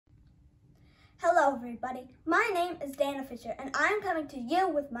Hello everybody, my name is Dana Fischer and I'm coming to you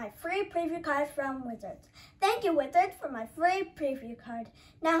with my free preview card from Wizards. Thank you Wizards for my free preview card.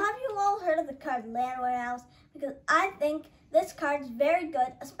 Now have you all heard of the card Land Royales? Because I think this card is very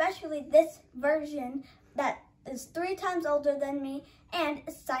good, especially this version that is 3 times older than me and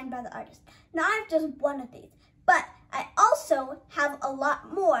is signed by the artist. Now I have just one of these, but I also have a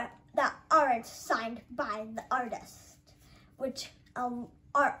lot more that aren't signed by the artist, which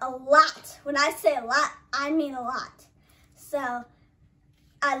are a lot. When I say a lot, I mean a lot. So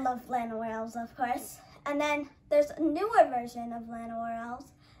I love Land Royales, of course. And then there's a newer version of Land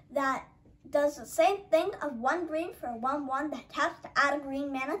Royales that does the same thing of 1 green for 1/1 that taps to add a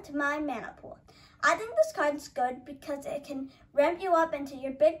green mana to my mana pool. I think this card's good because it can ramp you up into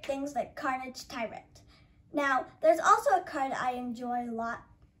your big things like Carnage Tyrant. Now, there's also a card I enjoy a lot,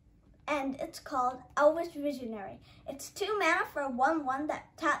 and it's called Elvish Visionary. It's 2 mana for a 1/1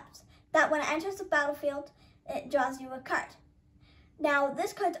 that taps, that when it enters the battlefield, it draws you a card. Now,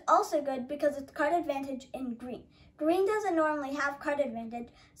 this card's also good because it's card advantage in green. Green doesn't normally have card advantage,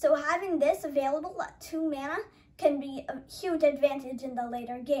 so having this available at 2 mana can be a huge advantage in the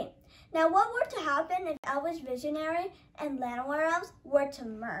later game. Now, what were to happen if Elvish Visionary and Land Royales were to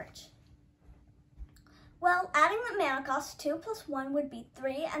merge? Well, adding the mana cost 2 + 1 would be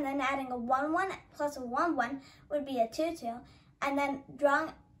 3, and then adding a 1/1 plus a 1/1 would be a 2/2, and then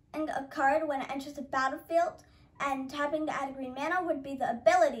drawing a card when it enters the battlefield and tapping to add a green mana would be the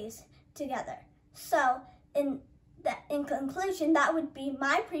abilities together. So, in conclusion, that would be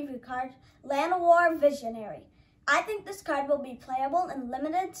my preview card, Land War Visionary. I think this card will be playable in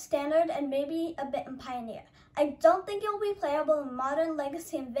Limited, Standard, and maybe a bit in Pioneer. I don't think it will be playable in Modern,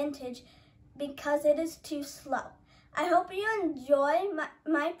 Legacy, and Vintage because it is too slow. I hope you enjoy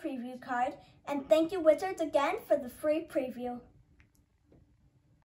my preview card, and thank you Wizards again for the free preview.